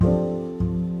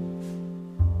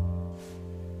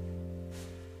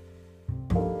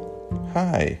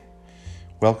Hi,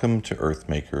 welcome to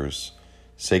Earthmakers,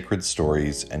 Sacred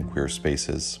Stories and Queer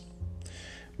Spaces.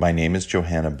 My name is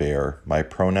Johanna Baer. My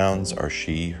pronouns are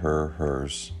she, her,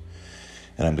 hers,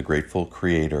 and I'm the grateful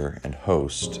creator and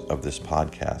host of this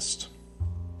podcast.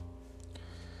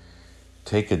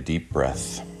 Take a deep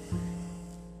breath.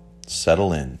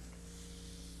 Settle in.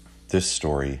 This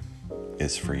story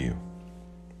is for you.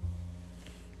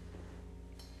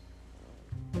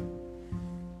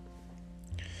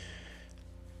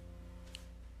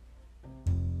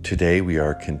 Today we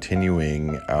are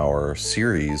continuing our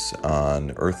series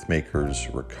on Earthmakers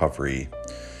recovery.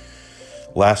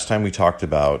 Last time we talked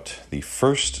about the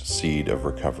first seed of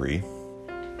recovery,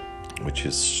 which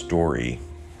is story.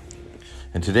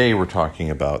 And today we're talking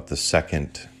about the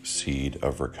second seed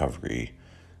of recovery,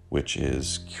 which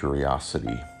is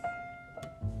curiosity.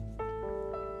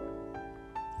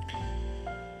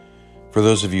 For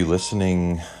those of you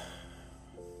listening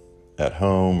at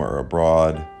home or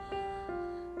abroad,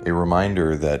 a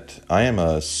reminder that I am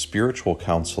a spiritual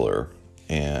counselor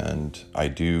and I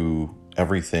do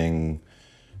everything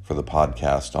for the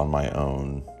podcast on my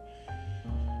own.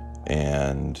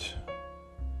 And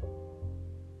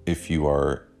if you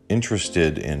are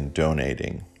interested in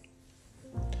donating,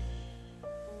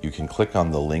 you can click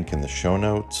on the link in the show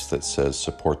notes that says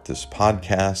support this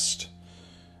podcast.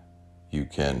 You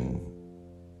can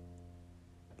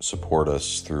support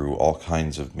us through all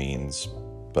kinds of means,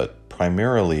 but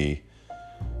primarily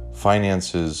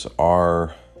finances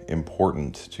are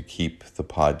important to keep the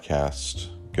podcast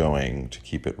going, to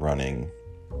keep it running.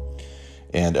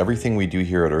 And everything we do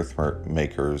here at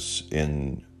Earthmakers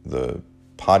in the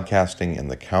podcasting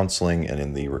and the counseling and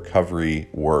in the recovery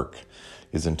work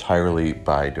is entirely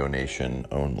by donation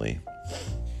only.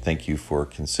 Thank you for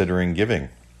considering giving.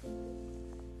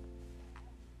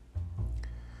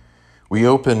 We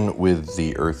open with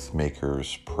the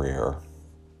Earthmaker's prayer.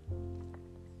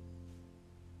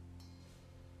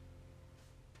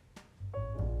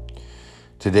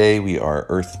 Today we are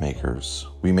Earthmakers.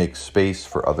 We make space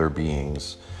for other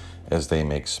beings as they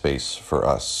make space for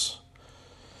us.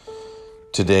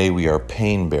 Today we are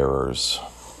pain bearers.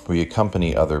 We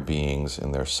accompany other beings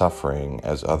in their suffering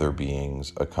as other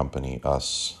beings accompany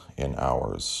us in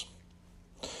ours.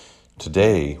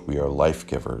 Today we are life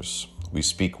givers. We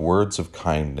speak words of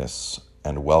kindness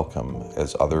and welcome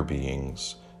as other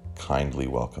beings kindly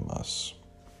welcome us.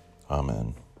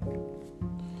 Amen.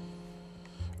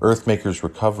 Earthmakers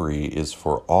recovery is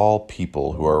for all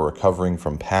people who are recovering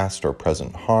from past or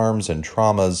present harms and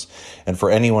traumas, and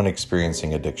for anyone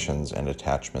experiencing addictions and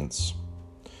attachments.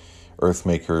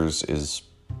 Earthmakers is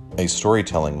a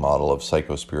storytelling model of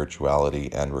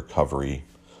psychospirituality and recovery.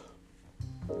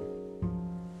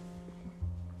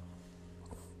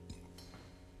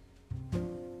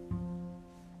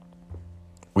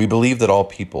 We believe that all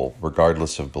people,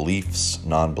 regardless of beliefs,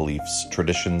 non-beliefs,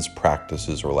 traditions,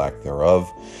 practices, or lack thereof,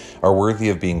 are worthy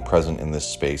of being present in this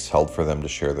space held for them to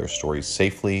share their stories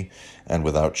safely and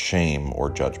without shame or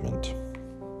judgment.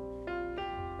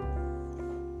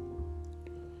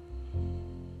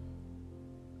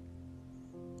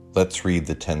 Let's read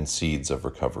the 10 seeds of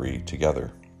recovery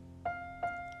together.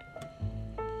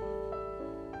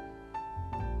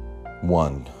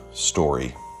 1.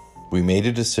 Story. We made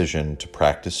a decision to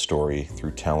practice story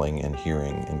through telling and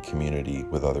hearing in community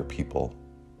with other people.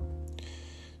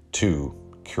 2.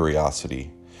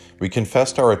 Curiosity. We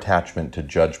confessed our attachment to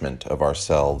judgment of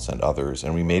ourselves and others,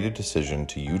 and we made a decision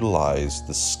to utilize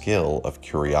the skill of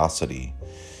curiosity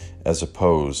as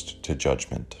opposed to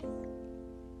judgment.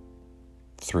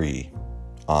 3.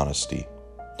 Honesty.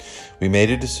 We made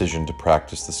a decision to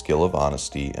practice the skill of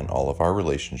honesty in all of our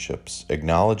relationships,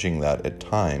 acknowledging that at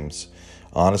times,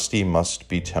 honesty must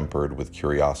be tempered with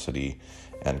curiosity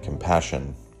and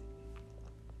compassion.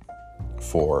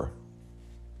 4.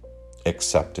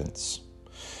 Acceptance.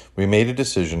 We made a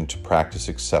decision to practice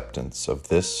acceptance of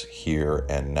this, here,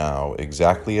 and now,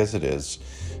 exactly as it is,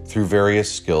 through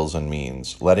various skills and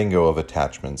means, letting go of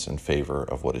attachments in favor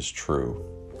of what is true.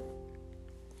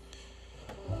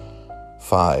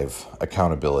 5.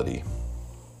 Accountability.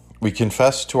 We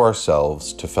confess to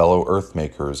ourselves, to fellow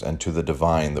Earthmakers, and to the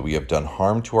divine that we have done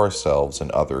harm to ourselves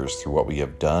and others through what we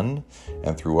have done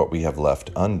and through what we have left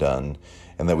undone,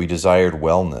 and that we desired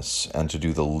wellness and to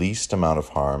do the least amount of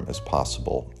harm as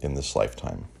possible in this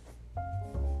lifetime.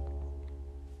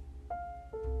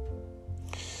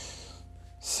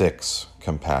 6.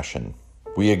 Compassion.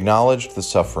 We acknowledged the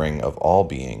suffering of all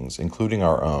beings, including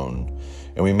our own,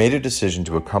 and we made a decision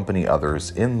to accompany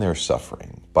others in their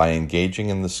suffering by engaging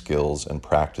in the skills and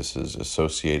practices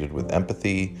associated with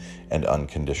empathy and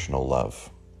unconditional love.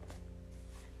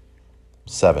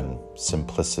 7.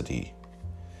 Simplicity.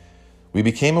 We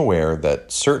became aware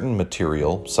that certain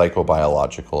material,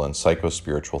 psychobiological, and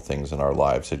psychospiritual things in our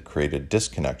lives had created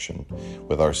disconnection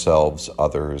with ourselves,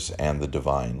 others, and the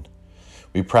divine.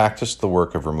 We practiced the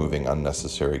work of removing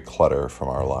unnecessary clutter from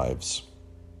our lives.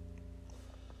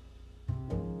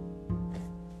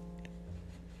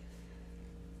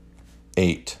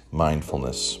 8.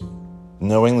 Mindfulness.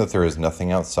 Knowing that there is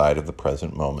nothing outside of the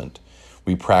present moment,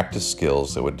 we practice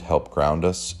skills that would help ground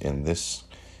us in this,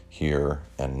 here,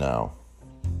 and now.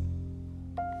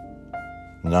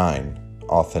 9.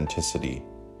 Authenticity.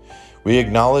 We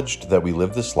acknowledged that we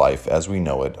live this life as we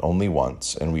know it only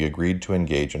once, and we agreed to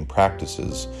engage in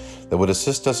practices that would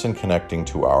assist us in connecting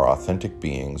to our authentic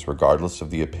beings regardless of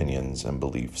the opinions and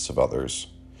beliefs of others.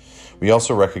 We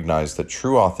also recognize that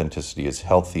true authenticity is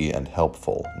healthy and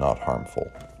helpful, not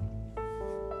harmful.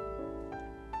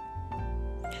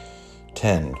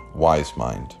 10. Wise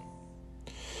mind.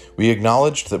 We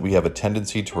acknowledged that we have a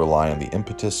tendency to rely on the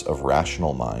impetus of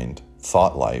rational mind,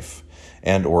 thought life,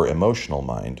 and or emotional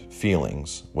mind,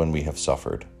 feelings, when we have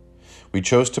suffered. We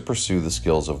chose to pursue the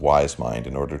skills of wise mind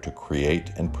in order to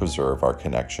create and preserve our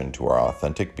connection to our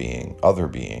authentic being, other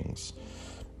beings,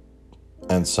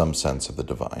 and some sense of the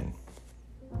divine.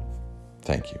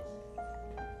 Thank you.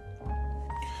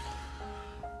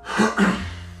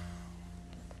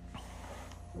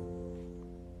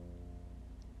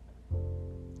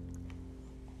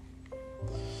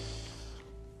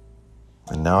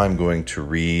 And now I'm going to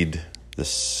read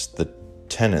the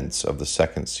tenets of the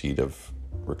second seed of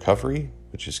recovery,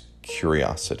 which is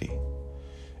curiosity.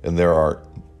 And there are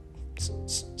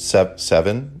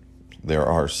seven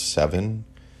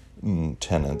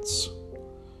tenets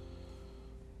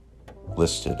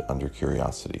listed under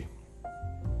curiosity.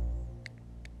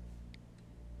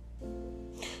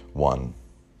 1.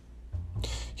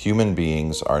 Human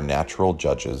beings are natural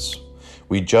judges.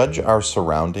 We judge our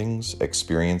surroundings,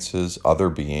 experiences, other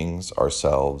beings,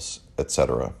 ourselves,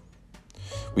 etc.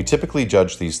 We typically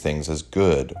judge these things as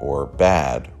good or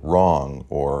bad, wrong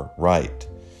or right.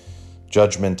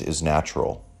 Judgment is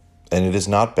natural, and it is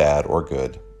not bad or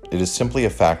good. It is simply a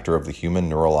factor of the human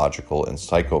neurological and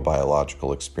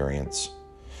psychobiological experience.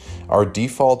 Our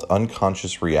default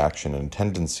unconscious reaction and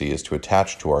tendency is to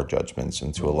attach to our judgments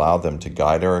and to allow them to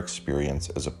guide our experience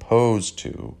as opposed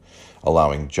to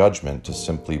allowing judgment to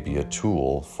simply be a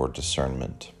tool for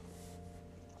discernment.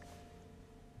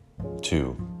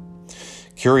 2.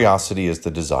 Curiosity is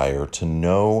the desire to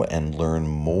know and learn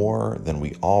more than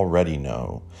we already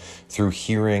know through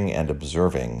hearing and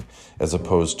observing as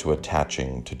opposed to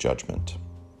attaching to judgment.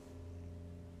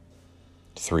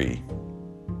 3.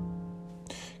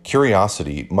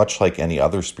 Curiosity, much like any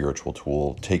other spiritual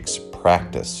tool, takes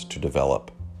practice to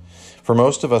develop. For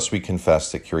most of us, we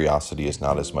confess that curiosity is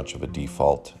not as much of a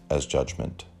default as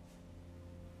judgment.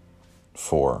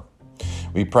 4.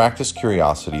 We practice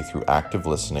curiosity through active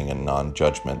listening and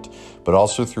non-judgment, but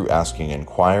also through asking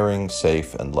inquiring,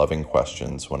 safe, and loving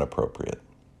questions when appropriate.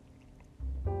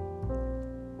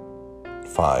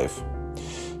 5.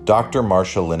 Dr.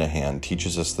 Marsha Linehan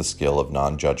teaches us the skill of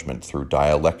non-judgment through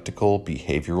dialectical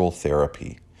behavioral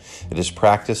therapy. It is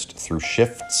practiced through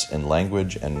shifts in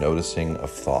language and noticing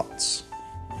of thoughts.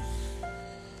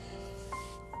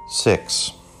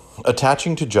 6.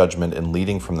 Attaching to judgment and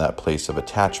leading from that place of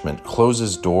attachment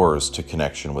closes doors to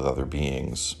connection with other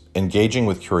beings. Engaging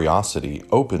with curiosity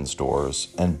opens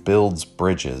doors and builds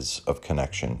bridges of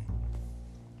connection.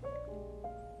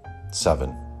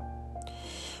 7.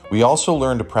 We also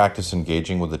learn to practice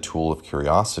engaging with the tool of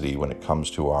curiosity when it comes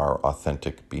to our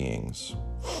authentic beings.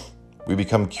 We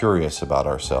become curious about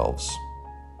ourselves.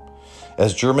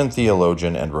 As German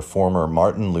theologian and reformer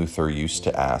Martin Luther used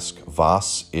to ask,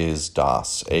 "Was ist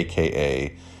das?"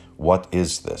 aka, "What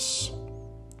is this?"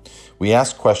 We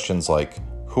ask questions like,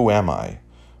 "Who am I?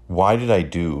 Why did I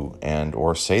do and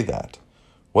or say that?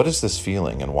 What is this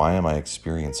feeling and why am I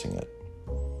experiencing it?"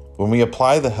 When we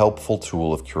apply the helpful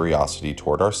tool of curiosity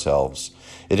toward ourselves,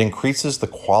 it increases the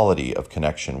quality of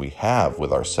connection we have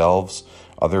with ourselves,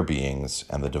 other beings,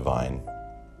 and the divine.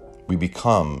 We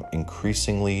become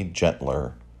increasingly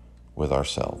gentler with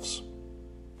ourselves.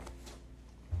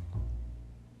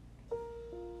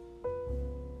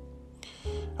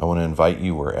 I want to invite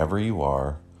you, wherever you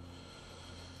are,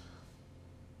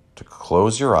 to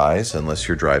close your eyes unless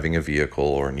you're driving a vehicle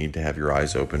or need to have your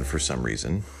eyes open for some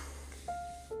reason,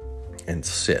 and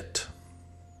sit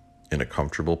in a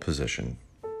comfortable position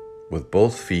with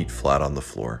both feet flat on the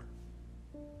floor.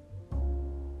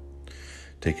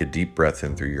 Take a deep breath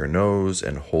in through your nose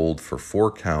and hold for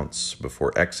 4 counts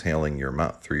before exhaling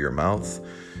through your mouth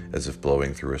as if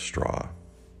blowing through a straw.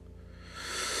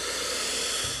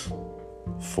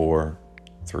 4,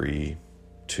 3,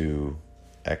 2,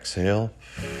 exhale.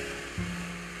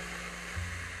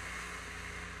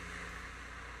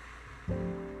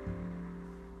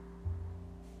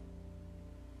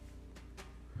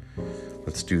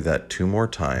 Let's do that 2 more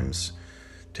times,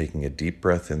 taking a deep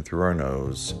breath in through our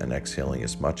nose and exhaling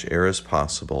as much air as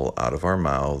possible out of our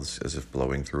mouths as if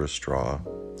blowing through a straw.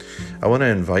 I want to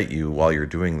invite you, while you're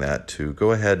doing that, to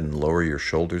go ahead and lower your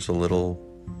shoulders a little,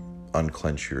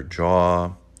 unclench your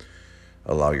jaw,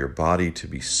 allow your body to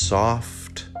be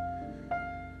soft.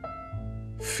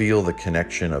 Feel the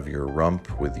connection of your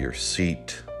rump with your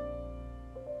seat.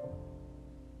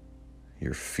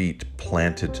 Your feet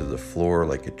planted to the floor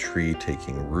like a tree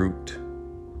taking root.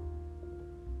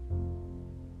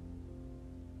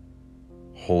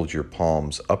 Hold your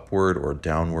palms upward or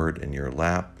downward in your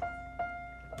lap.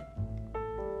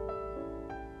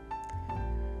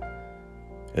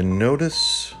 And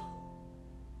notice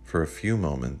for a few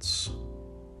moments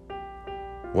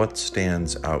what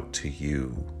stands out to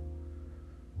you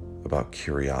about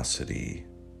curiosity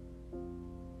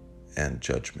and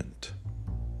judgment.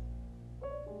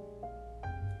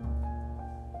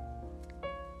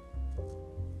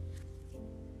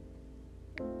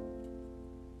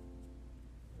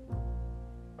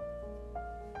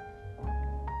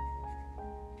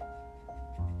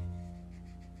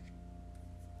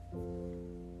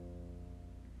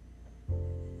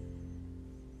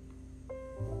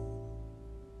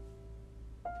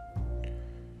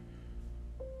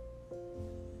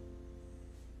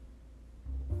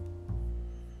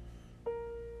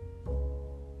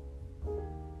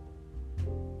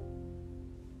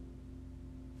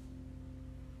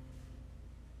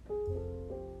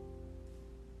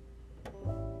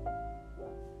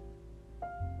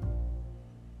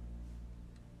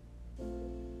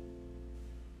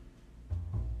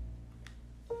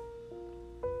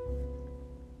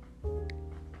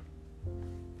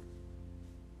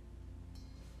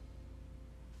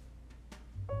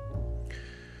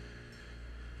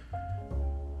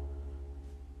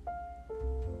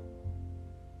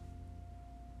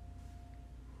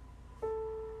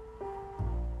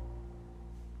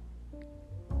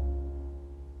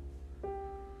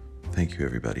 Thank you,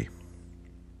 everybody.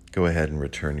 Go ahead and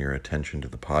return your attention to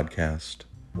the podcast.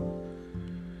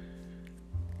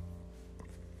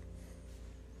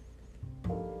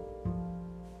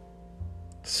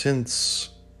 Since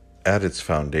at its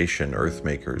foundation,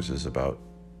 Earthmakers is about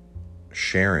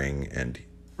sharing and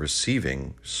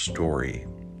receiving story,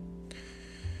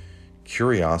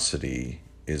 curiosity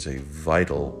is a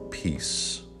vital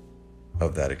piece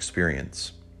of that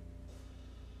experience.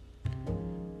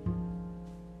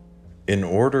 In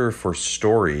order for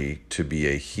story to be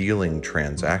a healing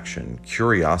transaction,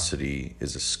 curiosity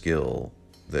is a skill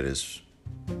that is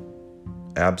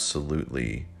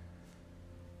absolutely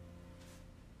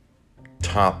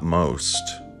topmost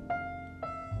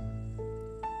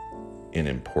in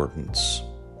importance.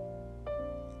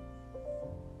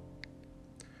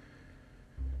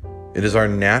 It is our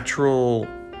natural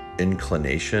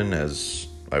inclination, as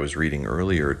I was reading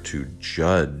earlier, to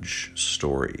judge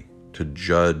story, to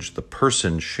judge the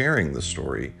person sharing the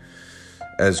story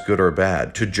as good or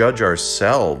bad, to judge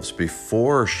ourselves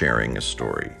before sharing a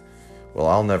story. Well,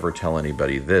 I'll never tell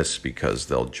anybody this because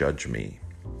they'll judge me.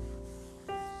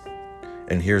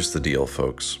 And here's the deal,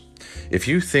 folks. If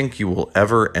you think you will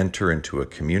ever enter into a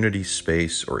community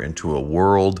space or into a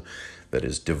world that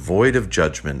is devoid of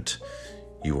judgment,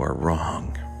 you are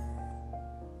wrong.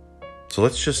 So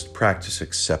let's just practice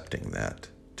accepting that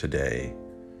today.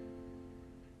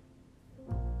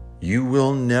 We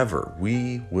will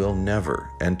never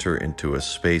enter into a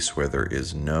space where there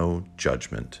is no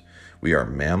judgment. We are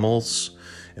mammals,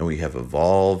 and we have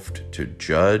evolved to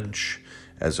judge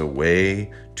as a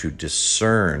way to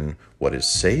discern what is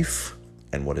safe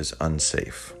and what is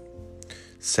unsafe.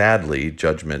 Sadly,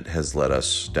 judgment has led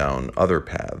us down other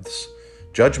paths.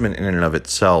 Judgment in and of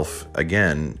itself,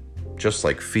 again, just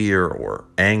like fear or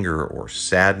anger or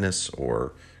sadness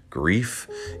or grief,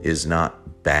 is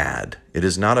not bad. It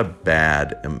is not a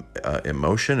bad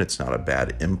emotion. It's not a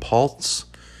bad impulse.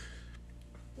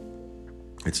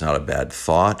 It's not a bad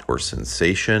thought or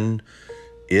sensation.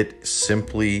 It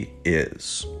simply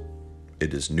is.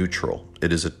 It is neutral.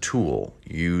 It is a tool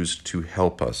used to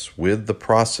help us with the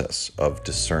process of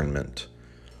discernment.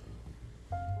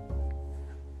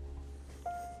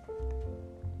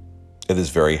 It is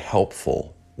very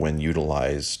helpful when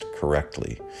utilized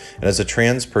correctly. And as a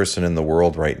trans person in the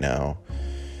world right now,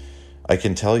 I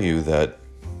can tell you that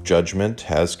judgment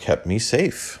has kept me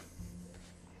safe.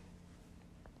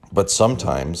 But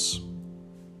sometimes,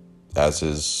 as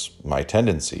is my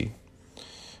tendency,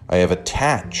 I have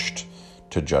attached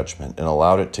to judgment and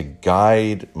allowed it to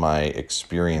guide my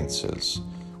experiences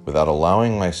without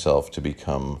allowing myself to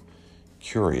become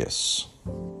curious.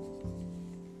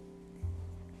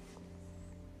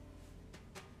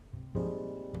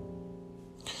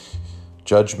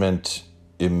 Judgment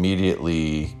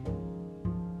immediately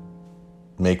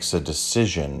makes a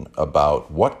decision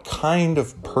about what kind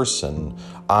of person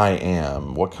I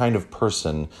am, what kind of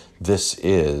person this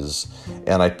is,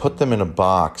 and I put them in a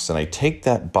box, and I take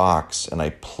that box and I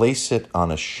place it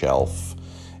on a shelf,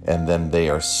 and then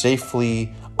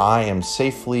I am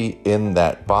safely in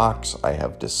that box. I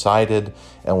have decided,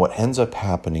 and what ends up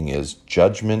happening is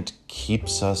judgment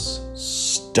keeps us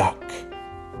stuck.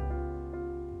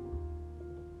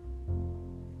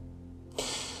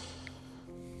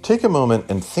 Take a moment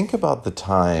and think about the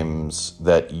times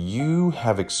that you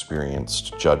have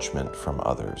experienced judgment from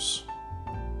others.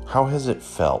 How has it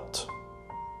felt?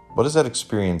 What has that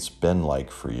experience been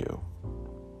like for you?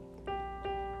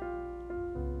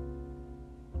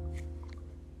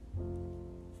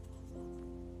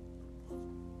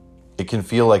 It can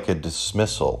feel like a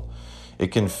dismissal. It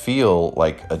can feel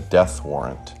like a death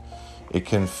warrant. It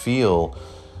can feel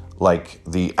like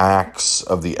the axe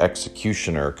of the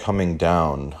executioner coming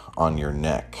down on your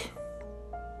neck.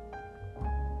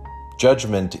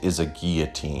 Judgment is a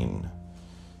guillotine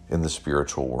in the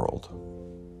spiritual world.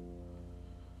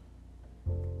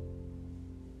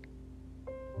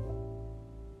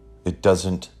 It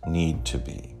doesn't need to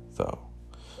be, though.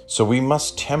 So we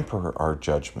must temper our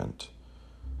judgment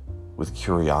with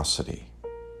curiosity.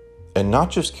 And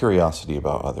not just curiosity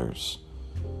about others,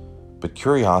 but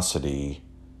curiosity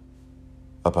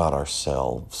about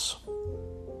ourselves.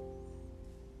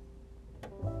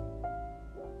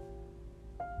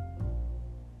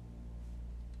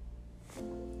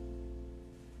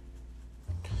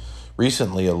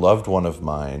 Recently, a loved one of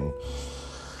mine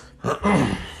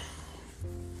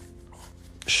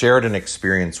shared an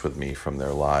experience with me from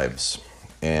their lives,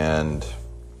 and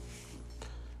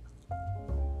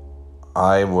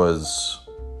I was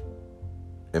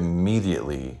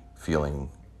immediately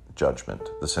feeling judgment,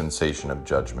 the sensation of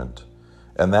judgment.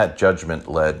 And that judgment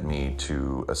led me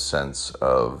to a sense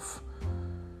of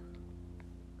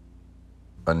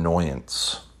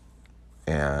annoyance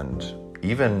and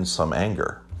even some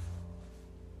anger.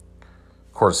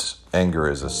 Of course, anger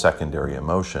is a secondary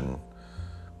emotion,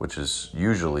 which is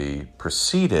usually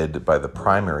preceded by the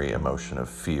primary emotion of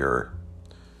fear.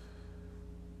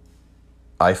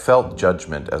 I felt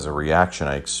judgment as a reaction.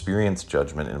 I experienced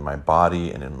judgment in my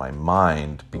body and in my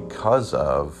mind because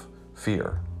of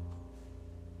fear.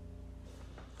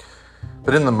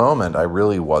 But in the moment, I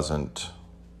really wasn't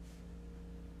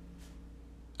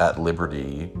at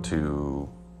liberty to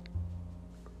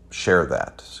share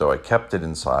that. So I kept it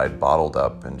inside, bottled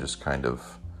up, and just kind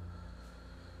of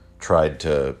tried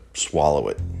to swallow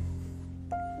it.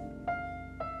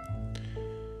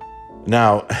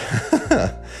 Now,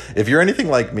 if you're anything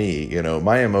like me,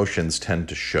 my emotions tend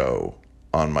to show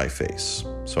on my face.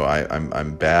 So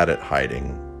I'm bad at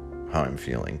hiding how I'm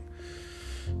feeling.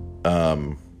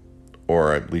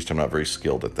 Or at least I'm not very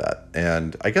skilled at that.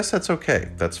 And I guess that's okay.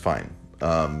 That's fine.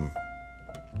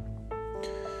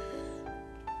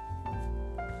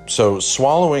 So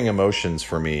swallowing emotions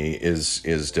for me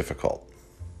is difficult.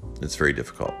 It's very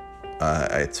difficult.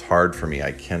 It's hard for me.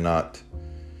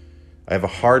 I have a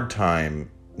hard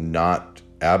time not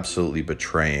absolutely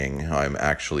betraying how I'm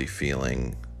actually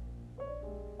feeling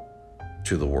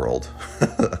to the world.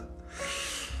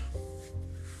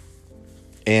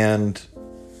 And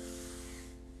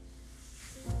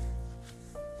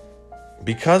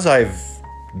because I've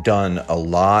done a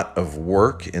lot of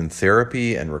work in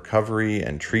therapy and recovery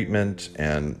and treatment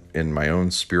and in my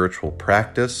own spiritual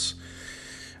practice,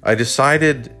 I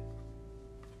decided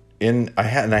I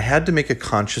had to make a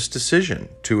conscious decision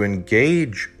to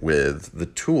engage with the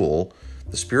tool,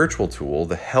 the spiritual tool,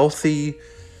 the healthy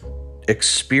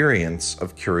experience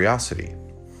of curiosity.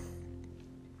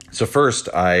 So first,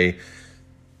 I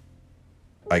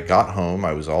got home,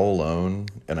 I was all alone,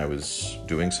 and I was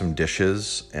doing some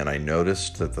dishes, and I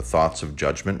noticed that the thoughts of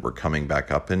judgment were coming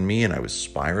back up in me, and I was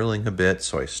spiraling a bit,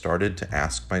 so I started to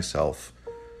ask myself,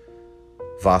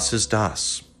 was ist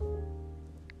das?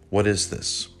 What is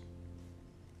this?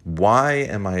 Why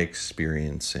am I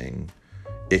experiencing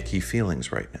icky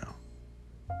feelings right now?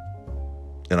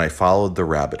 And I followed the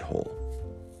rabbit hole.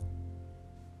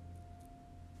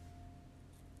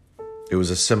 It was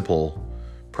a simple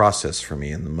process for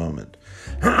me in the moment.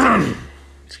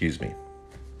 Excuse me.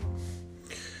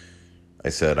 I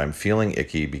said, I'm feeling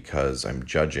icky because I'm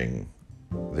judging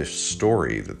this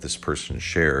story that this person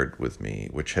shared with me,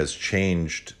 which has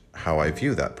changed how I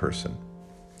view that person.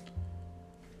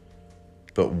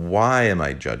 But why am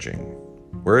I judging?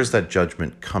 Where is that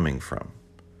judgment coming from?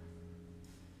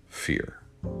 Fear.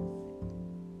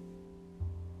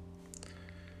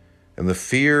 And the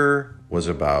fear was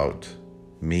about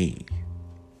me.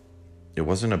 It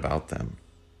wasn't about them.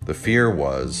 The fear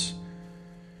was,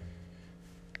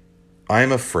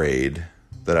 I'm afraid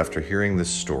that after hearing this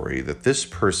story, that this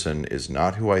person is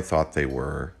not who I thought they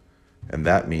were, and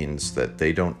that means that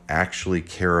they don't actually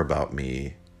care about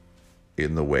me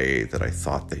in the way that I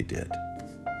thought they did.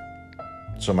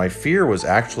 So my fear was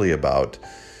actually about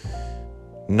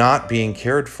not being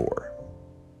cared for,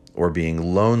 or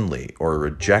being lonely, or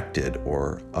rejected,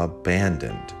 or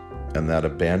abandoned. And that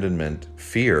abandonment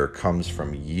fear comes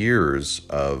from years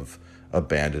of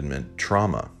abandonment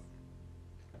trauma.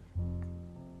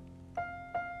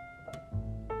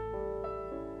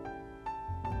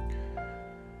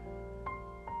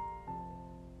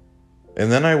 And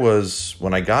then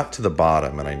when I got to the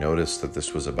bottom and I noticed that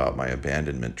this was about my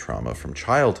abandonment trauma from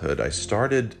childhood, I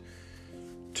started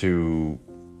to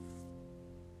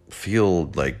feel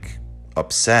like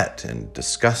upset and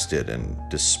disgusted and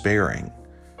despairing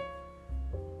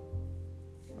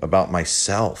about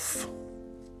myself,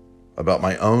 about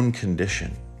my own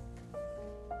condition.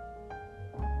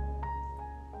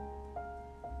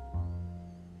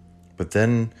 But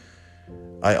then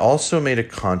I also made a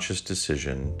conscious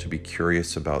decision to be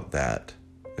curious about that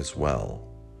as well.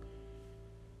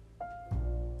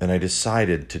 And I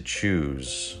decided to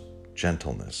choose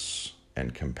gentleness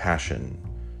and compassion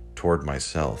toward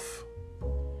myself.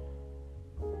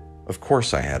 Of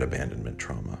course, I had abandonment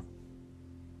trauma.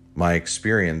 My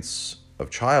experience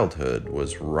of childhood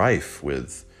was rife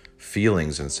with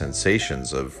feelings and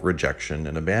sensations of rejection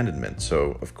and abandonment.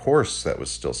 So, of course, that was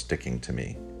still sticking to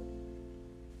me.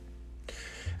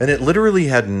 And it literally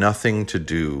had nothing to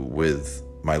do with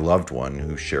my loved one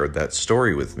who shared that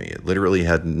story with me. It literally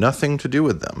had nothing to do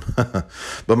with them.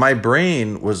 But my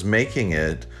brain was making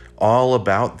it all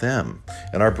about them.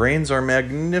 And our brains are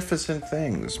magnificent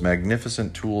things,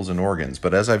 magnificent tools and organs.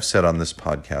 But as I've said on this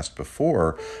podcast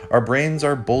before, our brains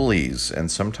are bullies, and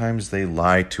sometimes they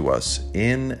lie to us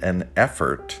in an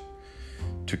effort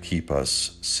to keep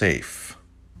us safe.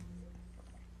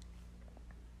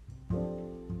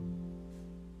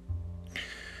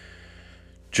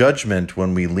 Judgment,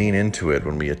 when we lean into it,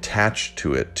 when we attach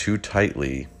to it too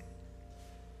tightly,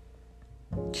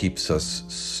 keeps us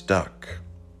stuck.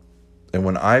 And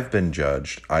when I've been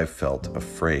judged, I've felt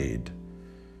afraid.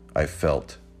 I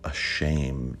felt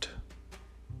ashamed.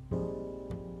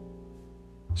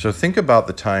 So think about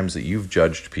the times that you've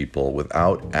judged people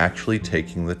without actually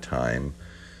taking the time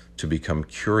to become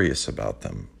curious about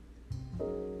them.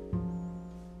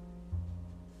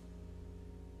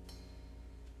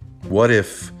 What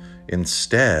if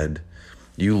instead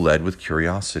you led with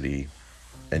curiosity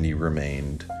and you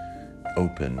remained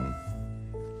open?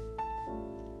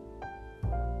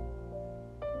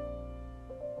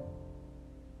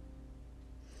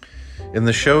 In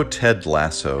the show Ted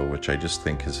Lasso, which I just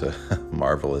think is a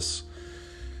marvelous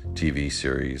TV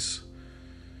series,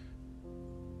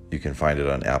 you can find it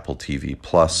on Apple TV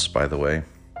Plus, by the way.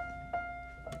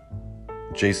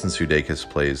 Jason Sudeikis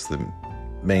plays the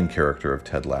main character of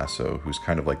Ted Lasso, who's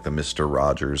kind of like the Mr.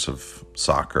 Rogers of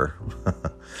soccer.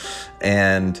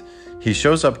 And he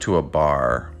shows up to a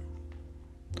bar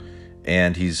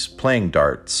and he's playing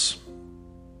darts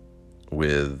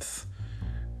with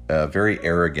a very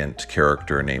arrogant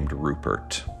character named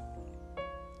Rupert.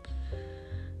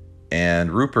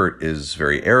 And Rupert is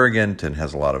very arrogant and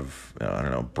has a lot of,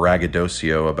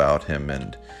 braggadocio about him.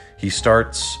 And he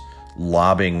starts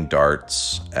lobbing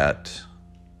darts at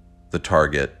the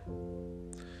target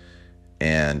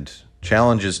and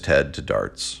challenges Ted to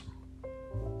darts.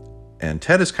 And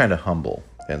Ted is kind of humble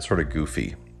and sort of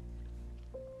goofy.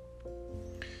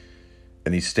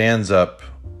 And he stands up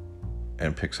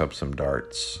and picks up some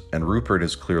darts. And Rupert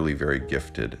is clearly very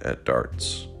gifted at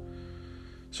darts.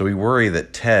 So we worry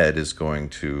that Ted is going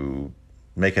to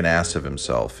make an ass of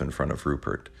himself in front of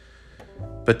Rupert.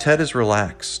 But Ted is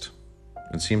relaxed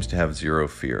and seems to have zero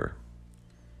fear.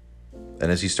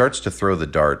 And as he starts to throw the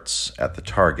darts at the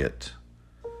target,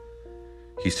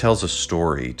 he tells a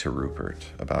story to Rupert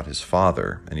about his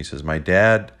father. And he says, "My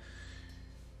dad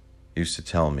used to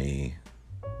tell me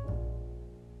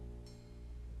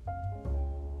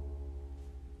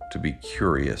to be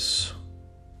curious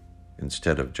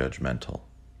instead of judgmental.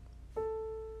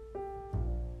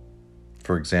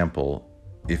 For example,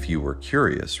 if you were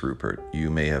curious, Rupert,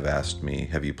 you may have asked me,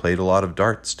 'Have you played a lot of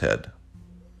darts, Ted?'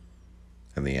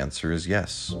 And the answer is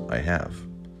yes, I have.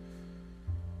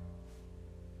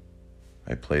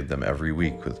 I played them every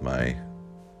week with my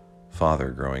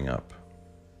father growing up.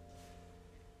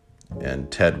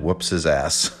 And Ted whoops his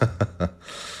ass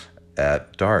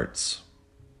at darts.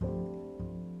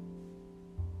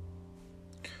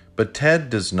 But Ted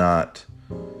does not,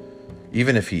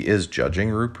 even if he is judging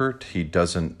Rupert, he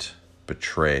doesn't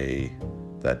betray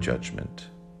that judgment.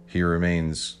 He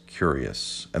remains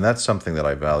curious. And that's something that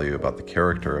I value about the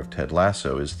character of Ted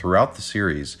Lasso, is throughout the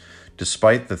series,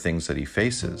 despite the things that he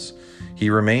faces, he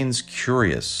remains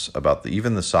curious about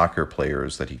even the soccer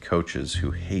players that he coaches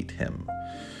who hate him.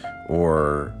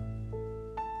 Or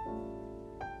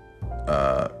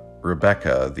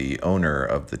Rebecca, the owner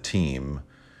of the team,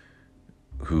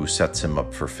 who sets him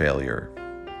up for failure.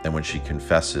 And when she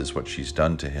confesses what she's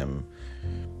done to him,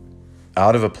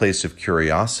 out of a place of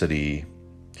curiosity,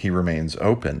 he remains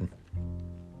open.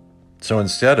 So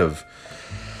instead of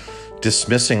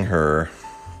dismissing her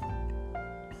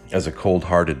as a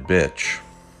cold-hearted bitch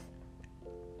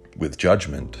with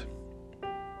judgment,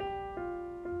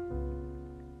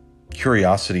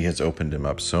 curiosity has opened him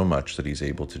up so much that he's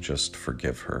able to just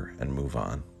forgive her and move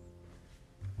on.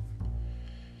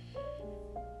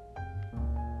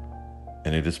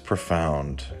 And it is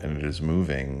profound and it is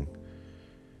moving.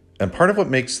 And part of what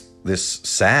makes this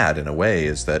sad in a way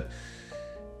is that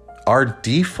our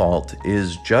default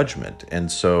is judgment.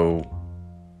 And so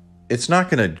it's not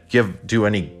going to do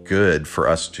any good for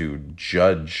us to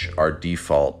judge our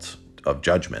default of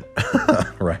judgment,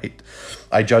 right?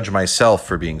 I judge myself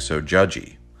for being so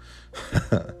judgy.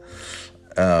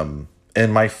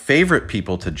 And my favorite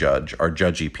people to judge are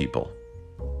judgy people,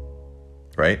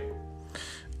 right?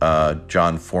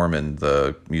 John Foreman,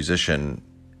 the musician,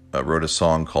 wrote a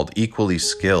song called Equally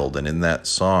Skilled. And in that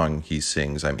song, he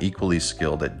sings, I'm equally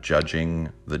skilled at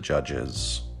judging the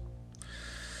judges.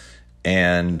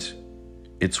 And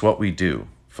it's what we do,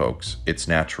 folks. It's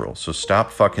natural. So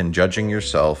stop fucking judging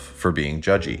yourself for being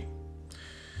judgy.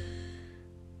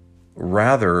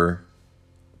 Rather,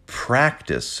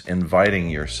 practice inviting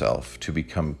yourself to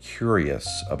become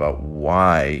curious about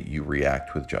why you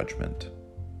react with judgment.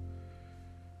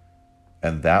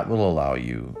 And that will allow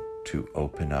you to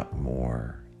open up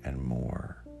more and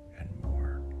more and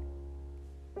more.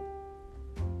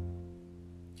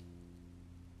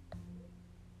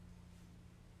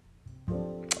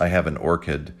 I have an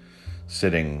orchid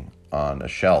sitting on a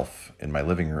shelf in my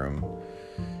living room,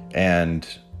 and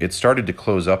it started to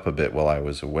close up a bit while I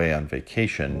was away on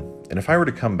vacation. And if I were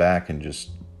to come back and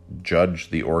just judge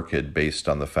the orchid based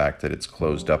on the fact that it's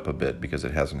closed up a bit because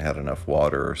it hasn't had enough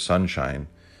water or sunshine,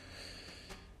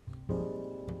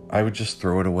 I would just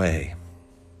throw it away.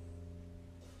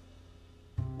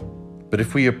 But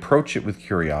if we approach it with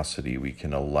curiosity, we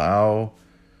can water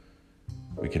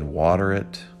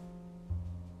it,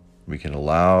 we can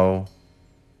allow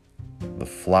the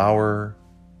flower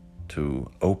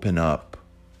to open up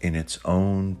in its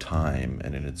own time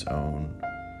and in its own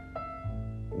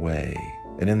way.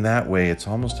 And in that way, it's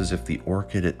almost as if the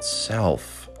orchid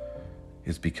itself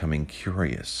is becoming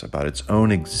curious about its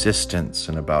own existence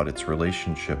and about its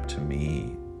relationship to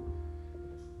me.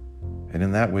 And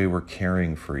in that way, we're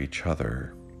caring for each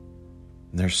other.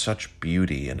 And there's such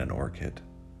beauty in an orchid.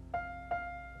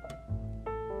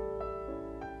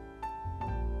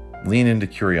 Lean into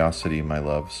curiosity, my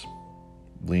loves.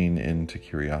 Lean into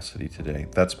curiosity today.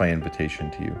 That's my invitation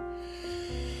to you,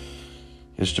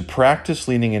 is to practice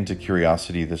leaning into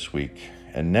curiosity this week.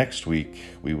 And next week,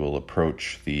 we will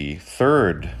approach the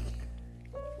third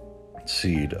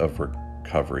seed of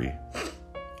recovery,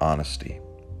 honesty.